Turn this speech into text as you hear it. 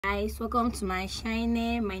Guys, welcome to my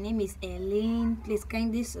channel. My name is Ellen. Please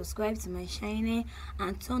kindly subscribe to my channel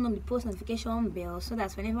and turn on the post notification bell so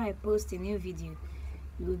that whenever I post a new video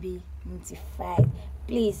you will be notified.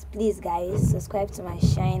 Please guys, subscribe to my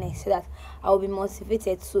channel so that I will be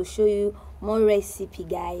motivated to show you more recipe,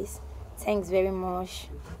 guys. Thanks very much.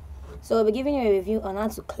 So I'll be giving you a review on how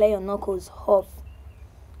to clear your knuckles off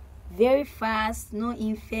very fast, no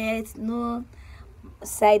effects, no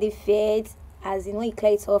side effects. As in, when you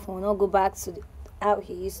clear it off, will not go back to how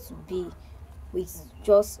he used to be with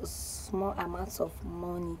just a small amount of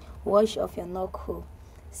money. Wash off your knuckle.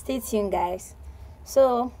 Stay tuned, guys.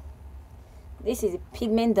 So this is a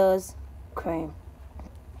Pigment Doux cream.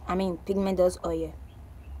 Pigment Doux oil.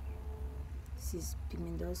 This is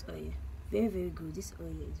Pigment Doux oil. Very good. This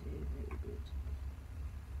oil is very good.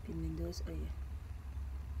 Pigment Doux oil.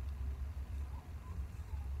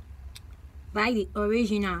 Buy the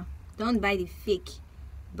original. Don't buy the fake.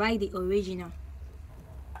 Buy the original.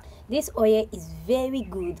 This oil is very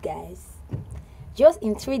good, guys. Just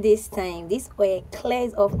in 3 days time, this oil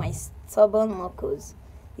clears off my stubborn knuckles.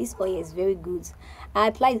 This oil is very good. I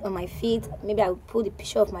applied it on my feet. Maybe I'll put the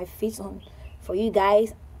picture of my feet on for you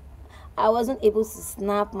guys. I wasn't able to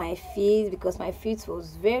snap my feet because my feet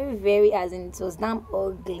was very, as in it was damn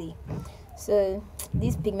ugly. So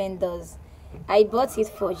this Pigment Doux, I bought it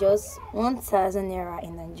for just 1,000 naira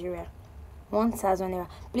in Nigeria. 1,000 naira.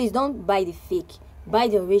 Please don't buy the fake. Buy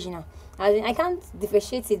the original. As in, I can't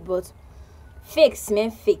differentiate it, but fake smell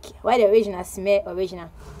fake, while the original smell original.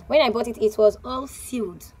 When I bought it, it was all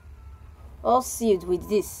sealed. All sealed with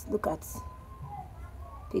this. Look at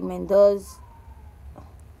Pigment Doux.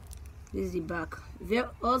 This is the back. They're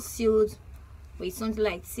all sealed with something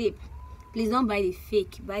like tape. Please don't buy the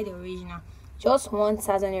fake. Buy the original. Just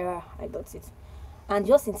 1,000 naira I bought it, and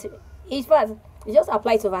just in fact, you just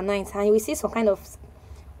apply it overnight and you will see some kind of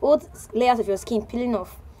old layers of your skin peeling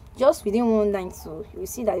off just within one night. So you will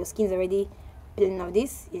see that your skin is already peeling off.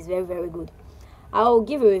 This is very good. I will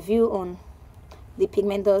give a review on the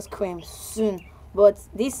Pigment Doux cream soon, but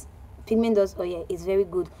this Pigment Doux oil is very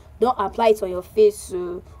good. Don't apply it on your face,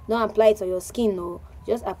 so don't apply it on your skin. No,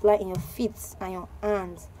 just apply in your feet and your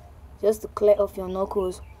hands, just to clear off your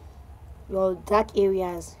knuckles, your dark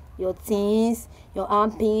areas, your things, your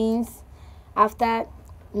armpits. After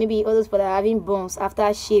maybe all those people that are having bumps after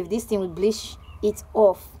a shave, this thing will bleach it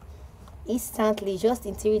off instantly. Just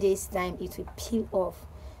in 3 days time it will peel off.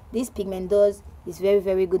 This Pigment Doux is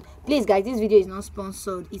very good. Please guys, this video is not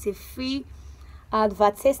sponsored. It's a free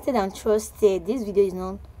advert, tested and trusted. This video is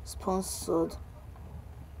not sponsored.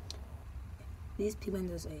 This Pigment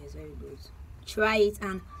Doux oil is very good. Try it,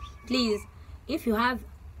 and please, if you have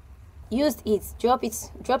used it,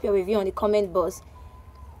 drop your review on the comment box.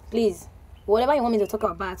 Please, whatever you want me to talk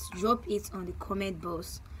about, drop it on the comment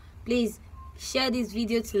box. Please share this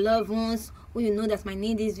video to loved ones who you know that might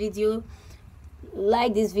need this video.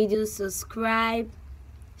 Like this video, subscribe,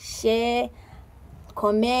 share,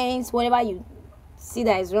 comment whatever you see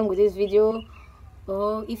that is wrong with this video,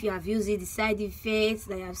 or if you have used it, the side effects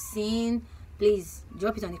that you have seen, please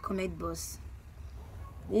drop it on the comment box.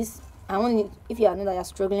 If you know that you're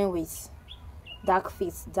struggling with dark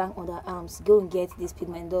feet, dark underarms, go and get this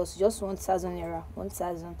Pigment Doux. Just 1,000 naira.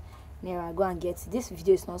 1,000 naira. Go and get it. This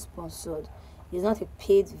video is not sponsored. It's not a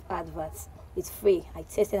paid advert. It's free. I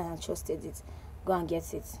tested and I trusted it. Go and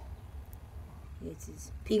get it. Here it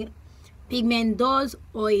is. Pigment Doux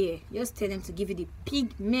oil. Just tell them to give you the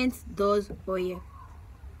Pigment Doux oil.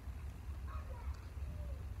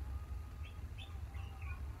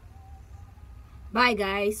 Bye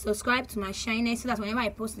guys. Subscribe to my channel so that whenever I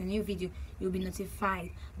post a new video you'll be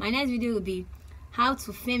notified. My next video will be how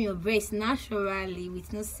to firm your breast naturally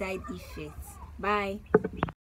with no side effects. Bye.